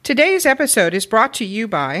Today's episode is brought to you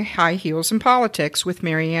by High Heels in Politics with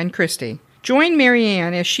Marianne Christie. Join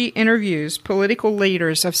Marianne as she interviews political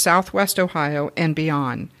leaders of Southwest Ohio and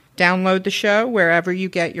beyond. Download the show wherever you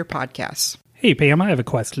get your podcasts. Hey, Pam, I have a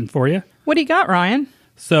question for you. What do you got, Ryan?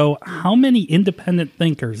 So, how many independent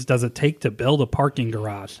thinkers does it take to build a parking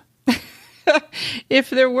garage? If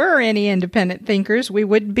there were any independent thinkers, we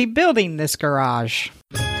wouldn't be building this garage.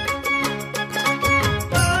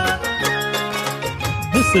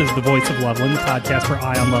 This is the Voice of Loveland, podcast for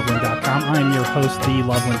EyeOnLoveland.com. I'm your host, the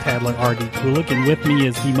Loveland Tattler, R.D. Kulik, and with me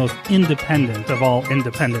is the most independent of all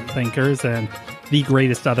independent thinkers and the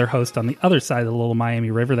greatest other host on the other side of the Little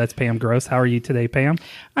Miami River. That's Pam Gross. How are you today, Pam?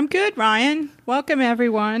 I'm good, Ryan. Welcome,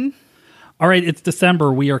 everyone. All right, it's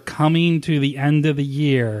December. We are coming to the end of the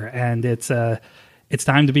year, and it's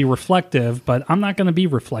time to be reflective, but I'm not going to be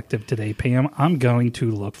reflective today, Pam. I'm going to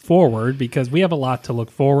look forward because we have a lot to look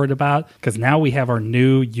forward about because now we have our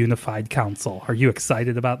new unified council. Are you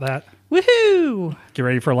excited about that? Woohoo! Get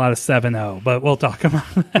ready for a lot of 7-0, but we'll talk about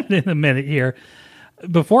that in a minute here.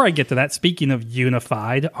 Before I get to that, speaking of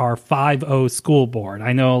unified, our 5-0 school board.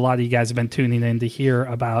 I know a lot of you guys have been tuning in to hear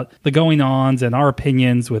about the going-ons and our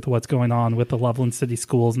opinions with what's going on with the Loveland City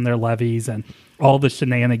Schools and their levies and all the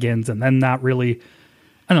shenanigans and them not really,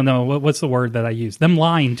 I don't know, what's the word that I use? Them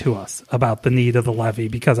lying to us about the need of the levy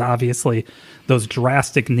because obviously those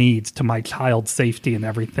drastic needs to my child's safety and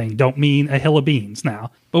everything don't mean a hill of beans now.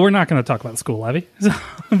 But we're not going to talk about the school levy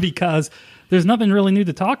because there's nothing really new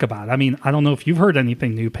to talk about. I mean, I don't know if you've heard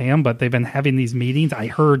anything new, Pam, but they've been having these meetings. I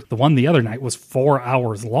heard the one the other night was 4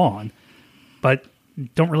 hours long, but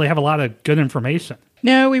don't really have a lot of good information.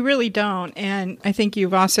 No, we really don't. And I think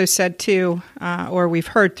you've also said too, or we've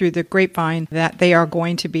heard through the grapevine, that they are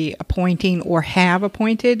going to be appointing or have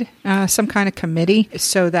appointed some kind of committee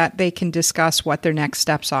so that they can discuss what their next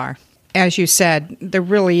steps are. As you said, there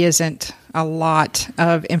really isn't a lot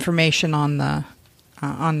of information on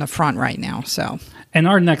the front right now. So, and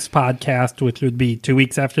our next podcast, which would be 2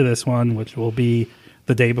 weeks after this one, which will be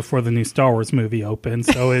the day before the new Star Wars movie opens.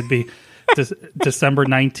 So it'd be December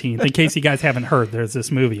 19th. In case you guys haven't heard, there's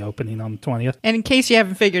this movie opening on the 20th. And in case you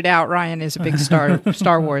haven't figured out, Ryan is a big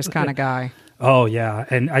Star Wars kind of guy. Oh, yeah.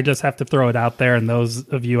 And I just have to throw it out there, and those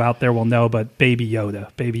of you out there will know, but Baby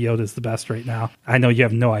Yoda. Baby Yoda is the best right now. I know you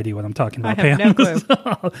have no idea what I'm talking about, I have Pam. no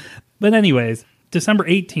clue. But anyways, December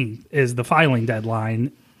 18th is the filing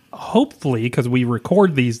deadline. Hopefully, because we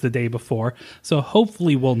record these the day before, so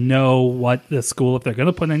hopefully we'll know what the school, if they're going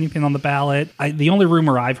to put anything on the ballot. The only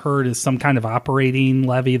rumor I've heard is some kind of operating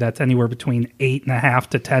levy that's anywhere between 8.5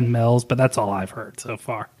 to 10 mils, but that's all I've heard so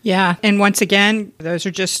far. Yeah, and once again, those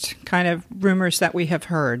are just kind of rumors that we have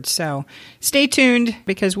heard. So stay tuned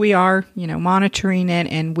because we are, monitoring it,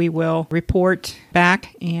 and we will report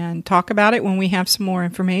back and talk about it when we have some more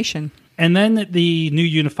information. And then the new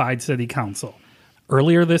unified city council.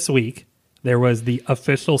 Earlier this week, there was the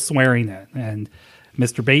official swearing in, and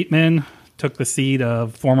Mr. Bateman took the seat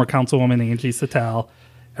of former Councilwoman Angie Sattel.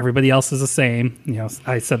 Everybody else is the same.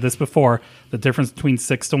 I said this before, the difference between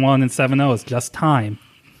 6-1 and 7-0 is just time.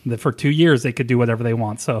 That for 2 years, they could do whatever they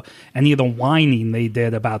want. So any of the whining they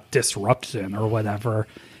did about disruption or whatever,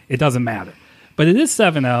 it doesn't matter. But it is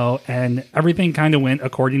 7-0, and everything kind of went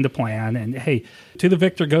according to plan. And hey, to the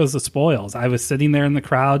victor goes the spoils. I was sitting there in the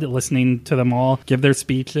crowd listening to them all give their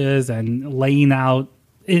speeches and laying out,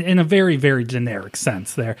 in a very, very generic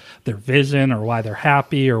sense, their vision or why they're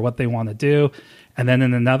happy or what they want to do. And then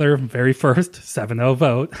in another very first 7-0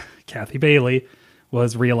 vote, Kathy Bailey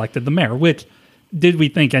was reelected the mayor, which did we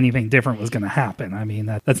think anything different was going to happen? I mean,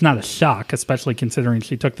 that's not a shock, especially considering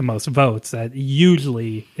she took the most votes. That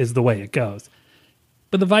usually is the way it goes.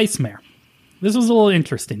 But the vice mayor, this was a little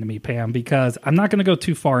interesting to me, Pam, because I'm not going to go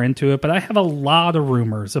too far into it, but I have a lot of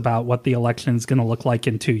rumors about what the election is going to look like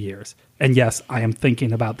in 2 years. And yes, I am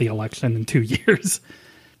thinking about the election in 2 years.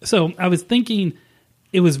 So I was thinking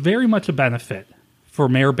it was very much a benefit for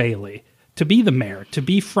Mayor Bailey to be the mayor, to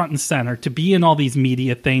be front and center, to be in all these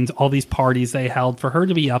media things, all these parties they held, for her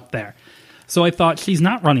to be up there. So I thought she's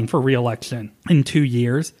not running for re-election in 2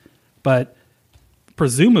 years, but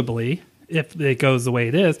presumably, if it goes the way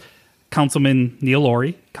it is, Councilman Neil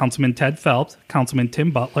Lowry, Councilman Ted Phelps, Councilman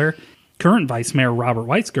Tim Butler, current Vice Mayor Robert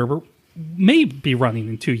Weisgerber may be running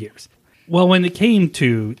in 2 years. Well, when it came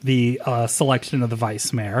to the selection of the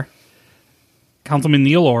vice mayor, Councilman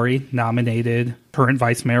Neil Lowry nominated current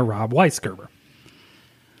Vice Mayor Rob Weisgerber.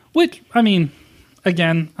 Which, I mean,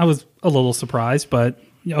 again, I was a little surprised, but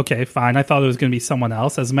okay, fine. I thought it was going to be someone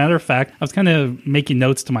else. As a matter of fact, I was kind of making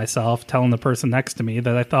notes to myself, telling the person next to me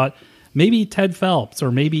that I thought maybe Ted Phelps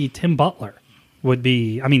or maybe Tim Butler would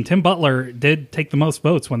be, I mean, Tim Butler did take the most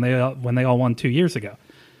votes when they all won 2 years ago.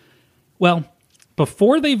 Well,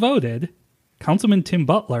 before they voted, Councilman Tim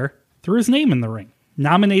Butler threw his name in the ring,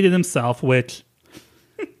 nominated himself, which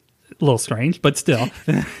a little strange, but still.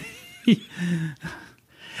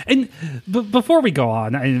 And before we go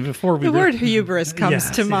on, the word hubris comes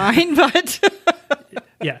to mind, but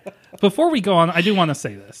yeah, before we go on, I do want to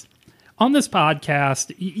say this. On this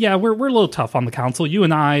podcast, yeah, we're a little tough on the council. You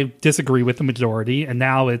and I disagree with the majority, and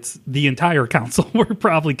now it's the entire council. We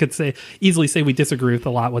probably could easily say we disagree with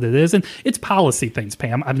a lot what it is, and it's policy things,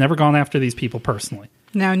 Pam. I've never gone after these people personally.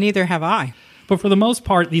 No, neither have I. But for the most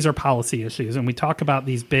part, these are policy issues, and we talk about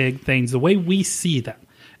these big things the way we see them.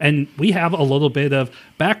 And we have a little bit of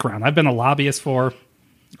background. I've been a lobbyist for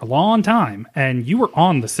a long time, and you were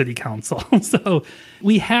on the city council. So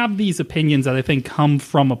we have these opinions that I think come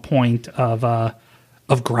from a point of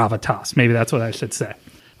gravitas. Maybe that's what I should say.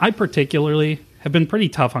 I particularly have been pretty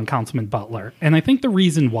tough on Councilman Butler. And I think the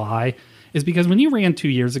reason why is because when he ran 2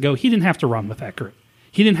 years ago, he didn't have to run with that group.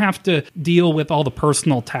 He didn't have to deal with all the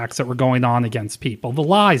personal attacks that were going on against people, the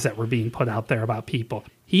lies that were being put out there about people.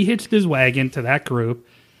 He hitched his wagon to that group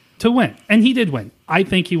to win. And he did win. I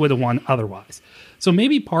think he would have won otherwise. So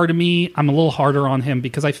maybe part of me, I'm a little harder on him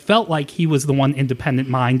because I felt like he was the one independent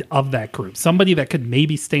mind of that group. Somebody that could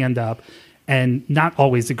maybe stand up and not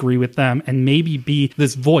always agree with them and maybe be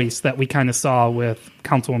this voice that we kind of saw with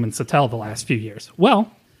Councilwoman Sattel the last few years.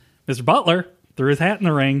 Well, Mr. Butler threw his hat in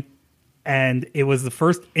the ring, and it was the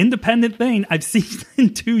first independent thing I've seen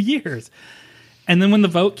in 2 years. And then when the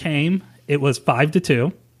vote came, it was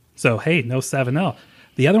 5-2. So, hey, no 7-0.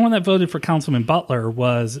 The other one that voted for Councilman Butler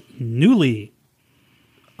was newly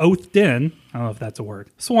oathed in, I don't know if that's a word,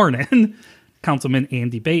 sworn in, Councilman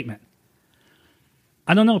Andy Bateman.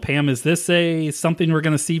 I don't know, Pam, is this something we're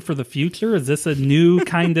going to see for the future? Is this a new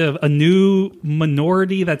kind of, a new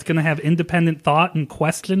minority that's going to have independent thought and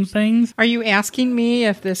question things? Are you asking me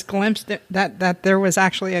if this glimpse, that there was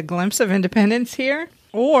actually a glimpse of independence here?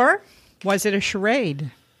 Or was it a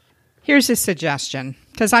charade? Here's a suggestion,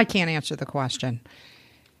 because I can't answer the question.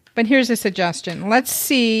 But here's a suggestion. Let's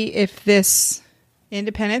see if this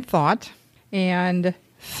independent thought and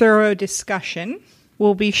thorough discussion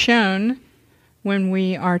will be shown when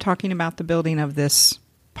we are talking about the building of this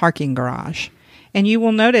parking garage. And you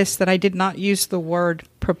will notice that I did not use the word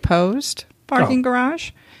proposed parking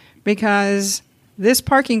garage, because this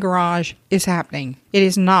parking garage is happening. It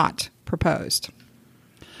is not proposed.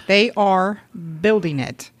 They are building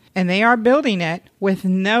it. And they are building it with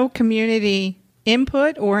no community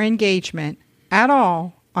input or engagement at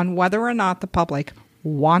all on whether or not the public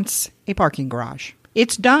wants a parking garage.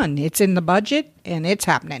 It's done. It's in the budget, and it's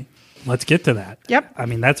happening. Let's get to that. Yep. I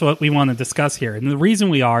mean, that's what we want to discuss here. And the reason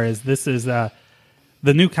we are is this is the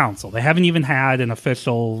new council. They haven't even had an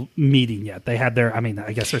official meeting yet. They had their,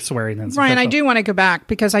 I guess they're swearing in. Ryan, I do want to go back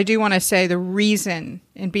because I do want to say the reason,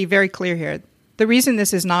 and be very clear here, the reason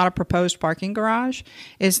this is not a proposed parking garage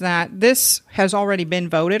is that this has already been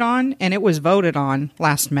voted on, and it was voted on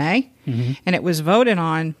last May, and it was voted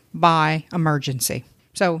on by emergency.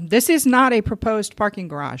 So this is not a proposed parking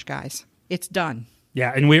garage, guys. It's done.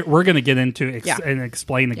 Yeah, and we're going to get into and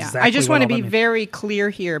explain exactly. I just want to be very clear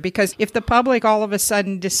here, because if the public all of a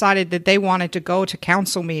sudden decided that they wanted to go to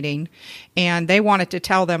council meeting and they wanted to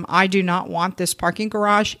tell them, I do not want this parking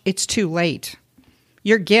garage, it's too late.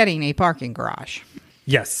 You're getting a parking garage.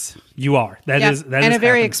 Yes, you are. That is and a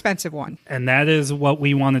very expensive one. And that is what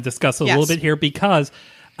we want to discuss a little bit here, because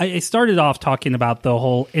I started off talking about the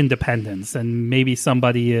whole independence, and maybe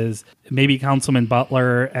Councilman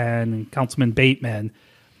Butler and Councilman Bateman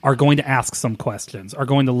are going to ask some questions, are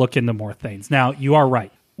going to look into more things. Now, you are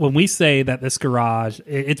right. When we say that this garage,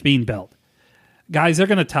 it's being built, guys, they're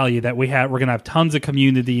going to tell you that we're going to have tons of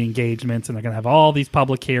community engagements, and they're going to have all these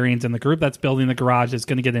public hearings, and the group that's building the garage is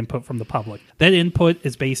going to get input from the public. That input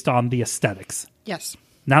is based on the aesthetics. Yes.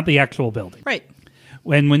 Not the actual building. Right.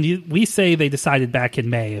 When we say they decided back in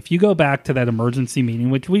May, if you go back to that emergency meeting,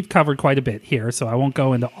 which we've covered quite a bit here, so I won't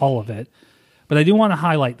go into all of it, but I do want to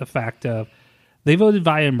highlight the fact of they voted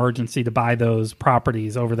via emergency to buy those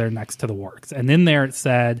properties over there next to the works. And in there it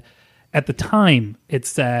said, at the time, it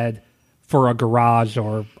said for a garage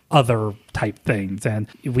or other type things. And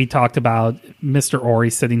we talked about Mr. Ori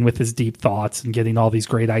sitting with his deep thoughts and getting all these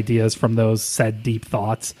great ideas from those said deep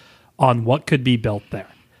thoughts on what could be built there.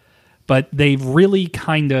 But they've really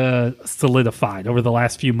kind of solidified over the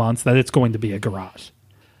last few months that it's going to be a garage.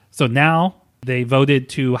 So now they voted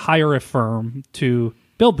to hire a firm to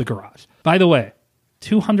build the garage. By the way,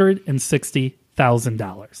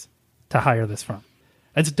 $260,000 to hire this firm.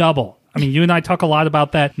 That's double. I mean, you and I talk a lot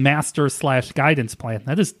about that master/guidance plan.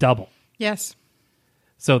 That is double. Yes.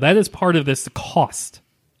 So that is part of this cost,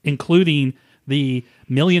 including the $1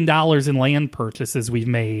 million in land purchases we've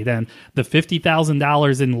made and the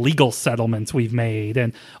 $50,000 in legal settlements we've made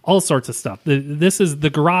and all sorts of stuff.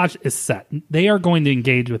 The garage is set. They are going to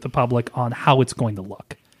engage with the public on how it's going to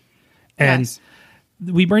look. And Yes.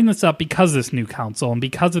 we bring this up because of this new council and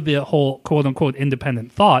because of the whole quote unquote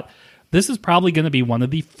independent thought. This is probably going to be one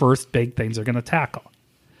of the first big things they're going to tackle.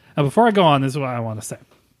 Now, before I go on, this is what I want to say.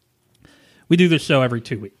 We do this show every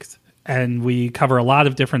 2 weeks, and we cover a lot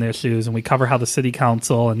of different issues, and we cover how the city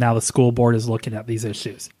council and now the school board is looking at these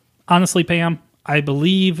issues. Honestly, Pam, I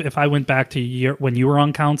believe if I went back to when you were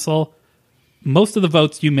on council, most of the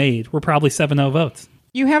votes you made were probably 7-0 votes.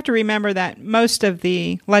 You have to remember that most of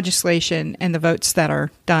the legislation and the votes that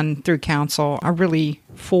are done through council are really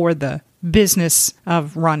for the business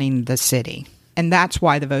of running the city. And that's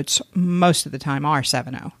why the votes most of the time are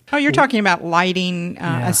 7-0. Oh, you're talking about lighting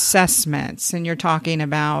assessments, and you're talking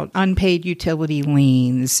about unpaid utility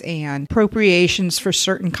liens and appropriations for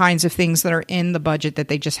certain kinds of things that are in the budget that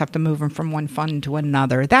they just have to move them from one fund to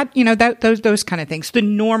another. Those kind of things, the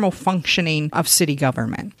normal functioning of city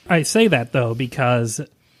government. I say that, though, because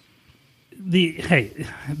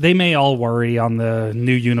they may all worry on the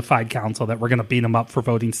new unified council that we're going to beat them up for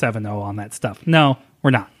voting 7-0 on that stuff. No,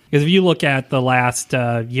 we're not. Because if you look at the last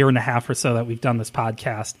year and a half or so that we've done this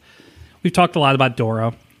podcast, we've talked a lot about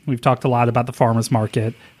DORA. We've talked a lot about the farmers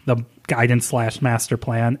market, the guidance/master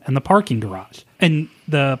plan, and the parking garage, and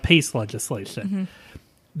the PACE legislation. Mm-hmm.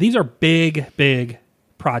 These are big, big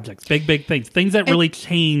projects, big things that really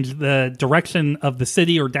change the direction of the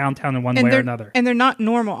city or downtown in one way or another. And they're not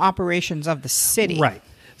normal operations of the city. Right.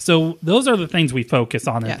 So those are the things we focus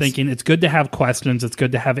on and thinking it's good to have questions. It's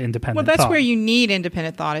good to have independent thought. Well, that's where you need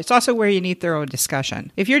independent thought. It's also where you need thorough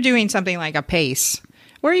discussion. If you're doing something like a PACE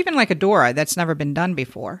or even like a DORA that's never been done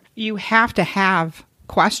before, you have to have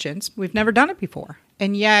questions. We've never done it before.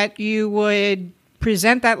 And yet you would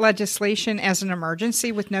present that legislation as an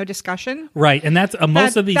emergency with no discussion. Right, and that's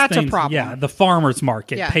most of these that's things. A problem. Yeah, the farmers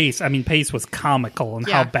market, Yeah. PACE. I mean, PACE was comical and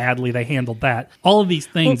how badly they handled that. All of these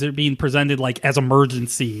things are being presented like as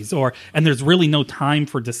emergencies, and there's really no time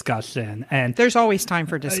for discussion. And there's always time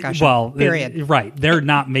for discussion. Period. Right, they're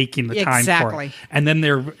not making the time for it. And then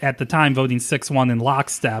they're at the time voting 6-1 in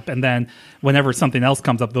lockstep, and then whenever something else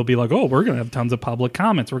comes up, they'll be like, "Oh, we're going to have tons of public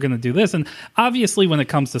comments. We're going to do this." And obviously, when it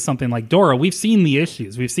comes to something like DORA, we've seen the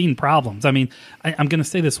issues. We've seen problems. I mean, I'm going to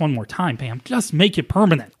say this one more time, Pam. Just make it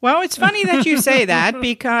permanent. Well, it's funny that you say that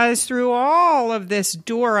because through all of this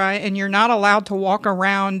DORA, and you're not allowed to walk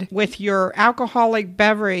around with your alcoholic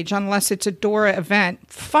beverage unless it's a DORA event.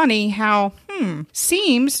 Funny how,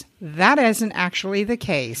 seems that isn't actually the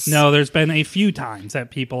case. No, there's been a few times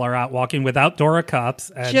that people are out walking without DORA cups.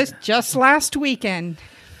 And just last weekend.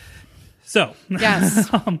 So,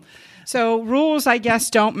 yes. So rules, I guess,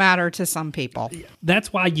 don't matter to some people.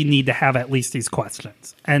 That's why you need to have at least these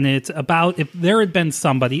questions. And it's about if there had been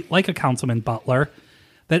somebody like a Councilman Butler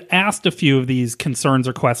that asked a few of these concerns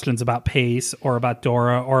or questions about PACE or about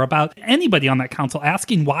DORA or about anybody on that council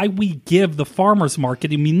asking why we give the farmers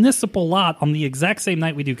market a municipal lot on the exact same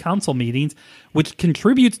night we do council meetings, which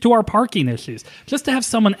contributes to our parking issues. Just to have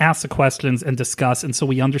someone ask the questions and discuss, and so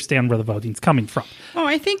we understand where the voting's coming from. Well,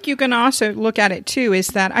 I think you can also look at it, too, is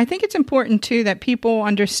that I think it's important, too, that people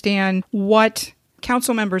understand what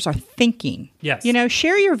council members are thinking. Yes.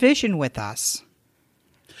 Share your vision with us.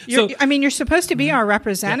 You're supposed to be our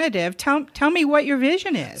representative. Yeah. Tell me what your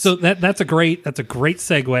vision is. So that's a great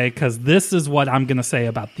segue, because this is what I'm going to say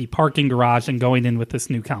about the parking garage and going in with this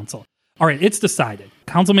new council. All right, it's decided.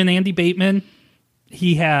 Councilman Andy Bateman,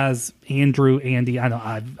 he has Andy. I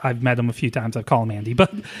know I've met him a few times. I call him Andy,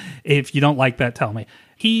 but if you don't like that, tell me.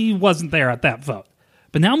 He wasn't there at that vote.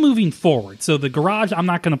 But now moving forward, so the garage, I'm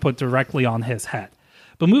not going to put directly on his head.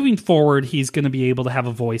 But moving forward, he's going to be able to have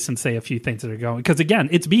a voice and say a few things that are going. Because again,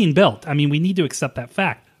 it's being built. I mean, we need to accept that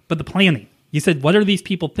fact. But the planning. You said, what are these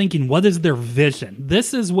people thinking? What is their vision?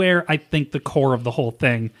 This is where I think the core of the whole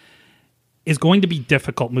thing is going to be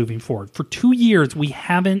difficult moving forward. For 2 years, we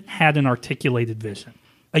haven't had an articulated vision.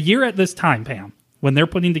 A year at this time, Pam, when they're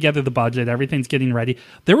putting together the budget, everything's getting ready,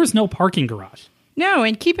 there was no parking garage. No,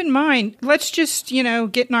 and keep in mind, let's just,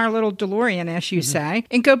 get in our little DeLorean, as you say,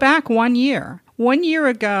 and go back 1 year. 1 year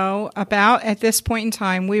ago, about at this point in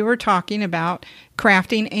time, we were talking about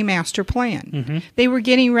crafting a master plan. Mm-hmm. They were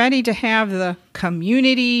getting ready to have the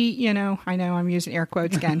community, I know I'm using air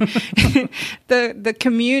quotes again, the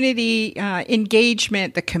community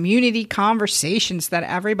engagement, the community conversations that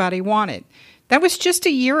everybody wanted. That was just a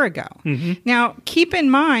year ago. Now, keep in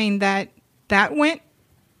mind that went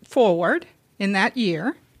forward in that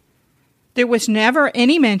year. There was never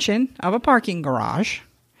any mention of a parking garage.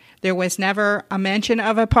 There was never a mention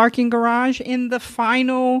of a parking garage in the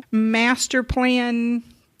final master plan,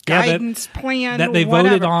 guidance plan. That they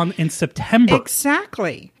voted on in September.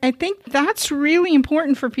 Exactly. I think that's really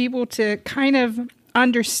important for people to kind of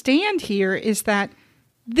understand here, is that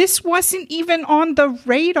this wasn't even on the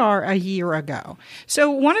radar a year ago.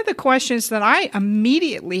 So one of the questions that I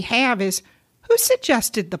immediately have is, who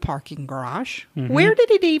suggested the parking garage? Where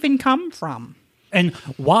did it even come from? And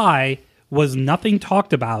why was nothing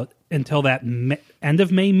talked about until that end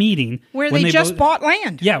of May meeting. Where they just bought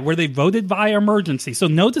land. Yeah, where they voted via emergency. So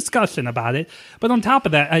no discussion about it. But on top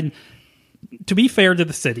of that, and to be fair to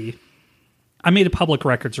the city, I made a public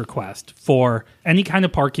records request for any kind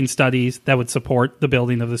of parking studies that would support the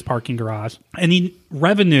building of this parking garage, any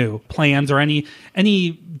revenue plans or any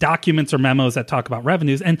documents or memos that talk about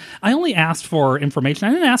revenues. And I only asked for information.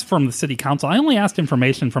 I didn't ask from the city council. I only asked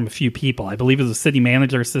information from a few people. I believe it was the city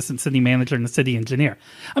manager, assistant city manager, and the city engineer.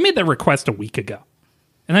 I made that request a week ago,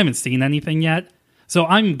 and I haven't seen anything yet. So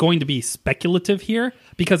I'm going to be speculative here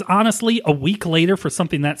because honestly, a week later for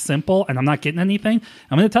something that simple and I'm not getting anything,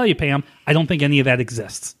 I'm going to tell you, Pam, I don't think any of that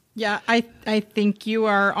exists. Yeah, I think you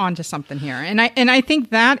are onto something here. And I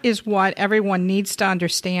think that is what everyone needs to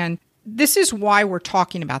understand. This is why we're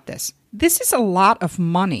talking about this. This is a lot of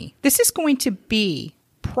money. This is going to be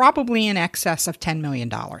probably in excess of $10 million.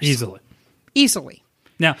 Easily.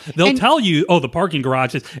 Now, they'll tell you, the parking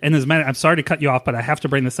garages, and as a matter, I'm sorry to cut you off, but I have to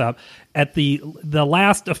bring this up. At the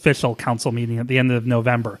last official council meeting at the end of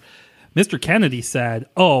November, Mr. Kennedy said,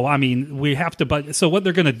 we have to, but so what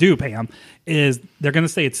they're going to do, Pam, is they're going to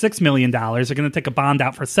say it's $6 million. They're going to take a bond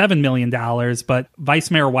out for $7 million. But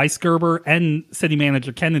Vice Mayor Weisgerber and City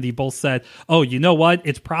Manager Kennedy both said, you know what?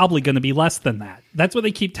 It's probably going to be less than that. That's what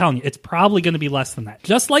they keep telling you. It's probably going to be less than that.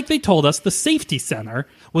 Just like they told us the safety center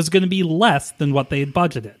was going to be less than what they had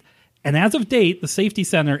budgeted. And as of date, the safety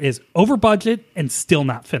center is over budget and still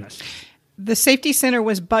not finished. The safety center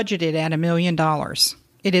was budgeted at $1 million.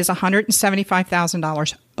 It is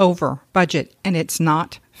 $175,000 over budget, and it's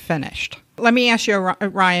not finished. Let me ask you,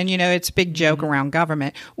 Ryan, it's a big joke around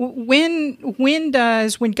government. When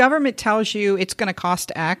government tells you it's going to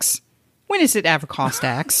cost X, when does it ever cost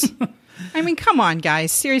X? I mean, come on,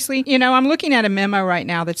 guys. Seriously, I'm looking at a memo right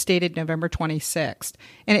now that's dated November 26th,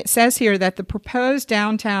 and it says here that the proposed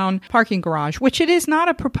downtown parking garage, which it is not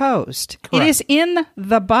a proposed, Correct. It is in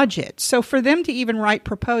the budget. So for them to even write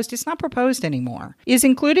proposed, it's not proposed anymore, is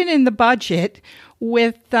included in the budget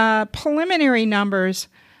with preliminary numbers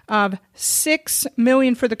of $6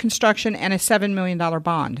 million for the construction and a $7 million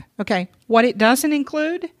bond. Okay, what it doesn't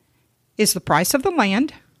include is the price of the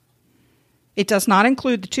land. It does not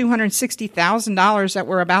include the $260,000 that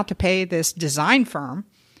we're about to pay this design firm.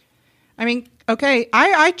 I mean, okay,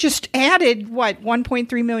 I just added,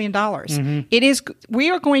 $1.3 million. Mm-hmm.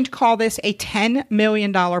 We are going to call this a $10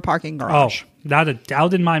 million parking garage. Oh, not a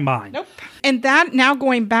doubt in my mind. Nope. And that, now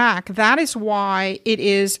going back, that is why it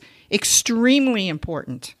is extremely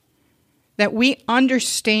important that we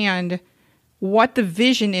understand what the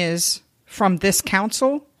vision is from this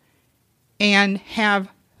council and have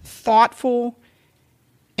thoughtful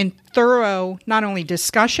and thorough not only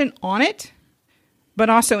discussion on it, but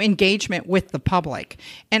also engagement with the public.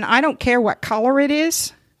 And I don't care what color it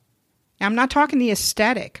is. I'm not talking the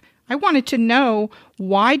aesthetic. I wanted to know,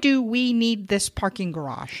 why do we need this parking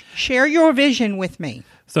garage? Share your vision with me.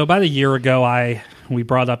 So about a year ago, we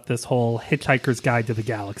brought up this whole Hitchhiker's Guide to the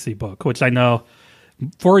Galaxy book, which I know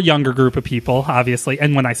for a younger group of people, obviously.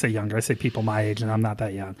 And when I say younger, I say people my age, and I'm not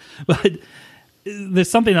that young. But there's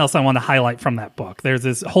something else I want to highlight from that book. There's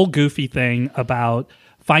this whole goofy thing about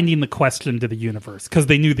finding the question to the universe because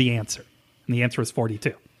they knew the answer, and the answer was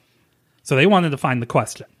 42. So they wanted to find the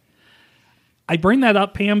question. I bring that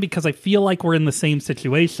up, Pam, because I feel like we're in the same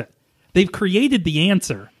situation. They've created the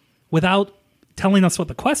answer without telling us what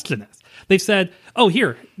the question is. They've said,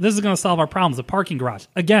 here, this is going to solve our problems, the parking garage.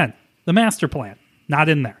 Again, the master plan, not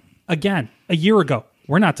in there. Again, a year ago,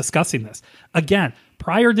 we're not discussing this. Again,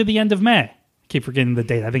 prior to the end of May, keep forgetting the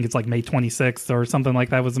date. I think it's like May 26th or something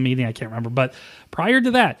like that was the meeting. I can't remember. But prior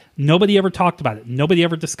to that, nobody ever talked about it. Nobody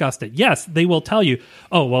ever discussed it. Yes, they will tell you,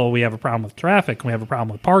 we have a problem with traffic, and we have a problem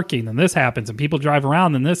with parking, and this happens, and people drive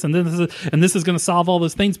around, and this is going to solve all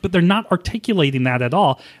those things. But they're not articulating that at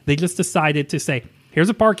all. They just decided to say, here's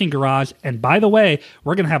a parking garage, and by the way,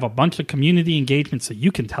 we're going to have a bunch of community engagement so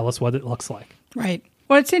you can tell us what it looks like. Right.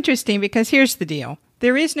 Well, it's interesting because here's the deal.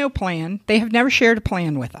 There is no plan. They have never shared a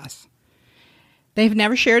plan with us. They've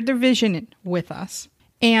never shared their vision with us.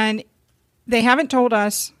 And they haven't told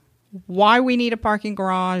us why we need a parking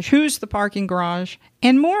garage, who's the parking garage,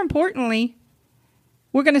 and more importantly,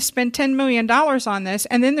 we're going to spend $10 million on this,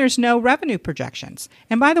 and then there's no revenue projections.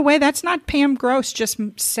 And by the way, that's not Pam Gross just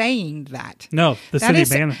saying that. No, the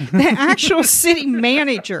city manager. The actual city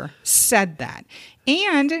manager said that.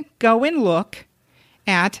 And go and look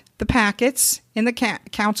at the packets, in the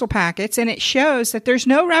council packets, and it shows that there's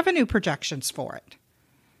no revenue projections for it.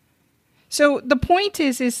 So the point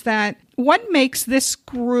is that what makes this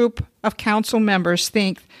group of council members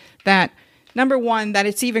think that, number one, that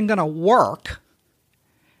it's even going to work,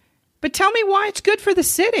 but tell me why it's good for the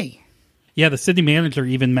city. Yeah, the city manager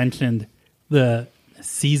even mentioned the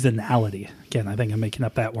seasonality. Again, I think I'm making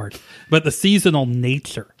up that word. But the seasonal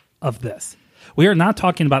nature of this. We are not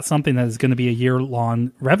talking about something that is going to be a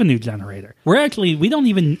year-long revenue generator. We don't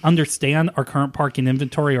even understand our current parking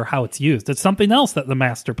inventory or how it's used. It's something else that the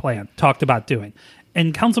master plan talked about doing.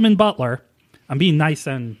 And Councilman Butler, I'm being nice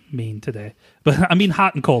and mean today, but I'm being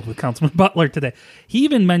hot and cold with Councilman Butler today. He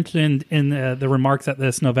even mentioned in the remarks at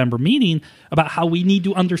this November meeting about how we need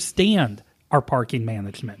to understand our parking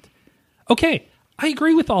management. Okay, I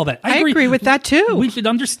agree with all that. I agree with that too. We should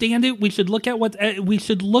understand it. We should look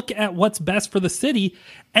at what's best for the city,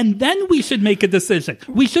 and then we should make a decision.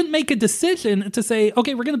 We shouldn't make a decision to say,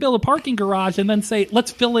 okay, we're going to build a parking garage, and then say,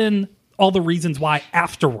 let's fill in all the reasons why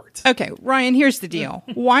afterwards. Okay, Ryan, here's the deal.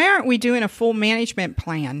 Why aren't we doing a full management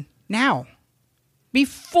plan now?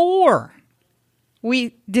 Before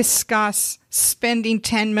we discuss spending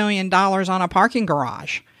 $10 million on a parking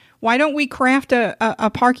garage. Why don't we craft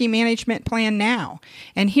a parking management plan now?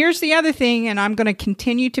 And here's the other thing, and I'm going to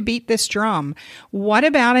continue to beat this drum. What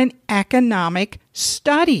about an economic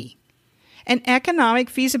study? An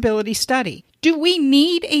economic feasibility study. Do we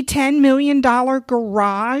need a $10 million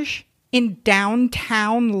garage in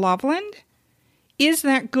downtown Loveland? Is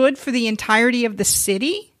that good for the entirety of the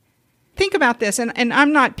city? Think about this, and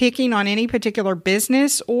I'm not picking on any particular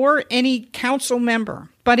business or any council member,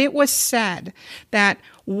 but it was said that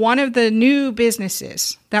one of the new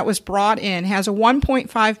businesses that was brought in has a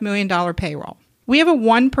 $1.5 million payroll. We have a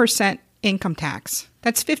 1% income tax.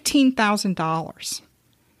 That's $15,000.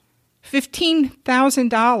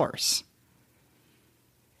 $15,000.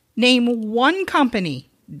 Name one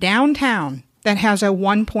company downtown that has a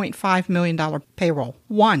 $1.5 million payroll.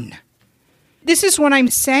 One. This is what I'm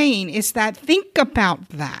saying is that think about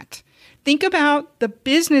that. Think about the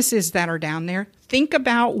businesses that are down there. Think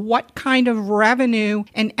about what kind of revenue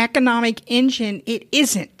and economic engine it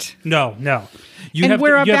isn't. No.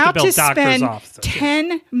 We're about to spend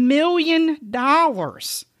 $10 million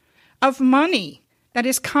of money that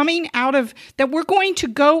is coming out of, that we're going to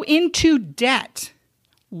go into debt.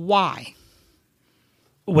 Why?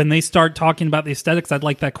 When they start talking about the aesthetics, I'd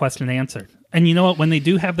like that question answered. And you know what? When they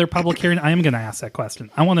do have their public hearing, I am going to ask that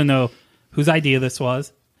question. I want to know whose idea this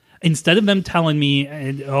was. Instead of them telling me,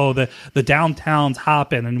 the downtown's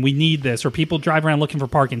hopping and we need this, or people drive around looking for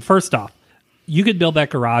parking. First off, you could build that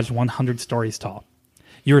garage 100 stories tall.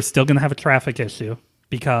 You're still going to have a traffic issue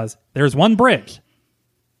because there's one bridge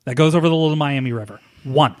that goes over the Little Miami River.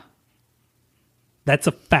 One. That's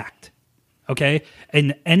a fact. Okay?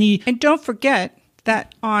 And don't forget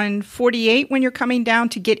that on 48, when you're coming down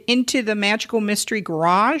to get into the Magical Mystery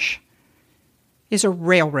Garage, is a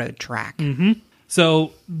railroad track. Mm-hmm.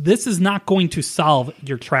 So this is not going to solve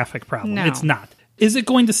your traffic problem. No. It's not. Is it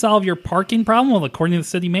going to solve your parking problem? Well, according to the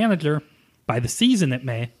city manager, by the season it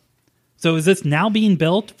may. So is this now being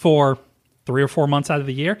built for 3 or 4 months out of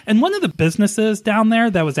the year? And one of the businesses down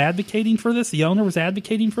there that was advocating for this, the owner was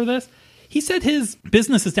advocating for this, he said his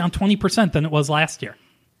business is down 20% than it was last year.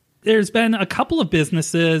 There's been a couple of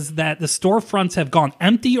businesses that the storefronts have gone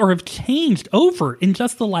empty or have changed over in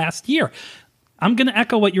just the last year. I'm going to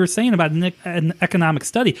echo what you were saying about an economic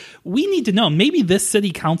study. We need to know, maybe this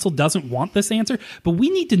city council doesn't want this answer, but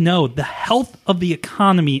we need to know the health of the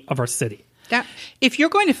economy of our city. If you're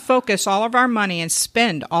going to focus all of our money and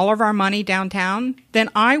spend all of our money downtown, then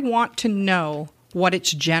I want to know what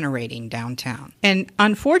it's generating downtown. And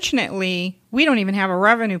unfortunately, we don't even have a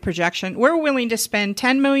revenue projection. We're willing to spend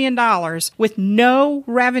 $10 million with no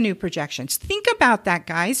revenue projections. Think about that,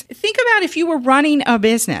 guys. Think about if you were running a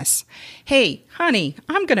business. Hey, honey,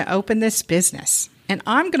 I'm going to open this business and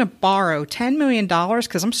I'm going to borrow $10 million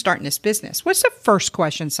because I'm starting this business. What's the first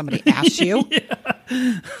question somebody asks you?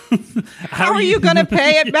 How are you going to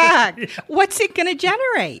pay it back? What's it going to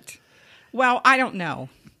generate? Well, I don't know.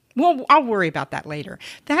 Well, I'll worry about that later.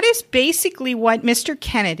 That is basically what Mr.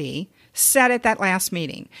 Kennedy said at that last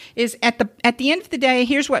meeting. Is at the end of the day,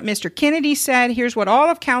 here's what Mr. Kennedy said. Here's what all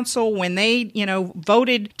of council, when they,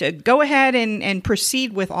 voted to go ahead and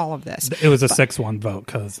proceed with all of this. It was a 6-1 vote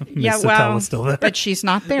because Ms. Satel was still there. But she's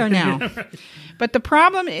not there now. Yeah, right. But the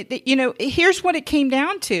problem, here's what it came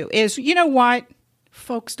down to is, you know what?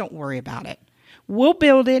 Folks, don't worry about it. We'll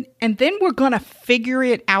build it, and then we're going to figure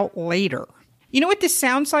it out later. You know what this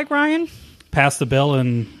sounds like, Ryan? Pass the bill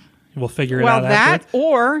and we'll figure it out afterwards. Well,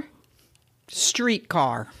 that or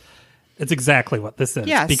streetcar. It's exactly what this is.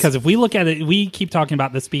 Yes. Because if we look at it, we keep talking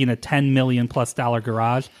about this being a $10 million+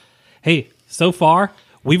 garage. Hey, so far,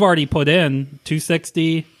 we've already put in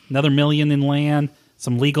 $260, another $1 million in land,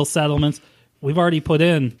 some legal settlements. We've already put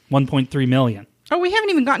in $1.3 million. Oh, we haven't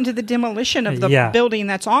even gotten to the demolition of the building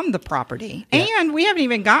that's on the property. Yeah. And we haven't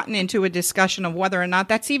even gotten into a discussion of whether or not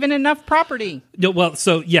that's even enough property. Well,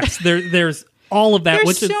 so yes, there's all of that.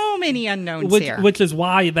 There's so many unknowns here. Which is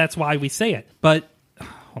why we say it. But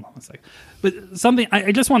hold on a second. But something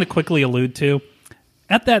I just want to quickly allude to.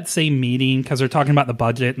 At that same meeting, because they're talking about the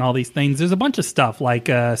budget and all these things, there's a bunch of stuff like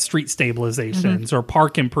street stabilizations or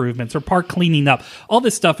park improvements or park cleaning up. All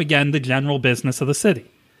this stuff, again, the general business of the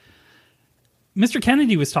city. Mr.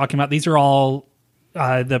 Kennedy was talking about these are all,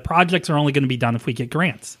 the projects are only going to be done if we get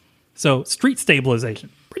grants. So street stabilization,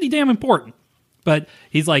 pretty damn important. But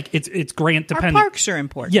he's like, it's grant dependent. Our parks are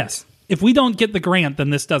important. Yes. If we don't get the grant, then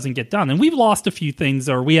this doesn't get done. And we've lost a few things,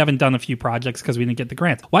 or we haven't done a few projects because we didn't get the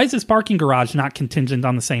grants. Why is this parking garage not contingent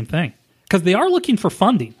on the same thing? Because they are looking for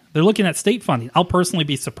funding. They're looking at state funding. I'll personally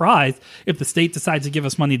be surprised if the state decides to give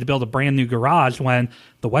us money to build a brand new garage when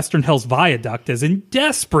the Western Hills Viaduct is in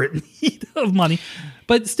desperate need of money.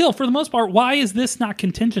 But still, for the most part, why is this not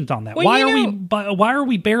contingent on that? Well, why are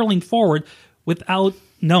we barreling forward without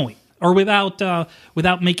knowing? Or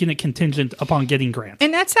without making it contingent upon getting grants.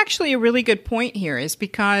 And that's actually a really good point here, is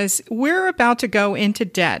because we're about to go into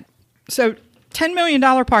debt. So $10 million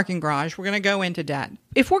parking garage, we're going to go into debt.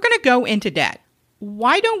 If we're going to go into debt,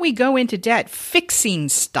 why don't we go into debt fixing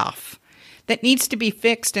stuff that needs to be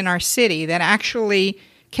fixed in our city that actually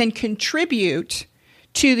can contribute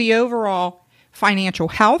to the overall financial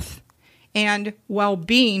health and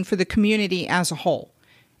well-being for the community as a whole?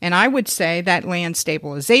 And I would say that land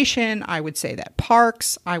stabilization, I would say that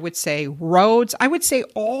parks, I would say roads, I would say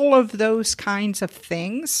all of those kinds of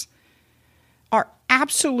things are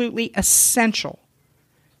absolutely essential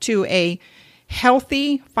to a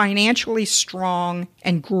healthy, financially strong,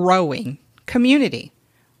 and growing community.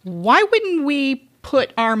 Why wouldn't we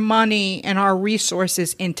put our money and our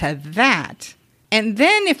resources into that? And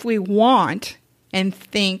then if we want and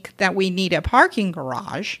think that we need a parking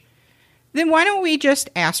garage, then why don't we just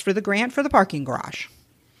ask for the grant for the parking garage?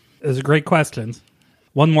 Those are great questions.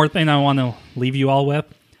 One more thing I want to leave you all with.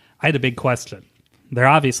 I had a big question. They're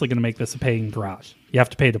obviously going to make this a paying garage. You have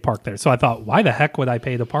to pay to park there. So I thought, why the heck would I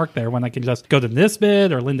pay to park there when I can just go to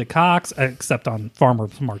Nisbet or Linda Cox, except on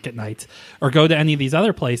farmers market nights, or go to any of these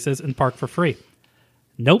other places and park for free?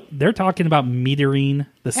 Nope. They're talking about metering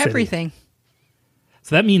the city. Everything.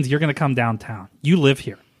 So that means you're going to come downtown. You live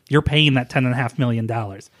here. You're paying that $10.5 million.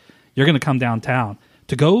 You're going to come downtown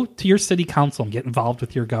to go to your city council and get involved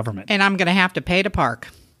with your government. And I'm going to have to pay to park.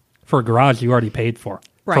 For a garage you already paid for.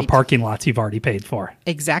 Right. For parking lots you've already paid for.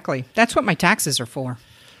 Exactly. That's what my taxes are for.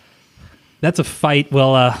 That's a fight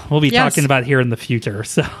we'll be talking about here in the future.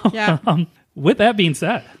 So yeah. With that being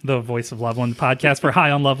said, the Voice of Loveland podcast for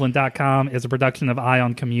HighOnLoveland.com is a production of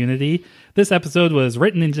Ion Community. This episode was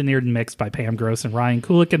written, engineered, and mixed by Pam Gross and Ryan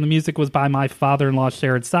Kulik, and the music was by my father-in-law,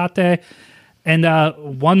 Sherrod Sate. And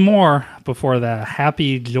one more before the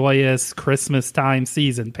happy, joyous Christmas time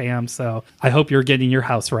season, Pam. So I hope you're getting your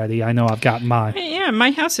house ready. I know I've got mine. Yeah,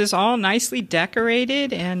 my house is all nicely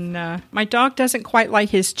decorated, and my dog doesn't quite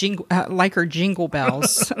like her jingle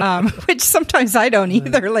bells, which sometimes I don't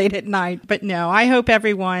either late at night. But no, I hope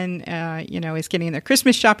everyone is getting their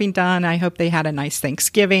Christmas shopping done. I hope they had a nice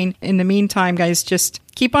Thanksgiving. In the meantime, guys, just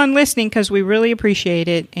keep on listening because we really appreciate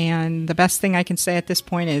it. And the best thing I can say at this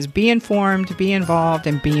point is be informed, be involved,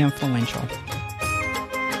 and be influential.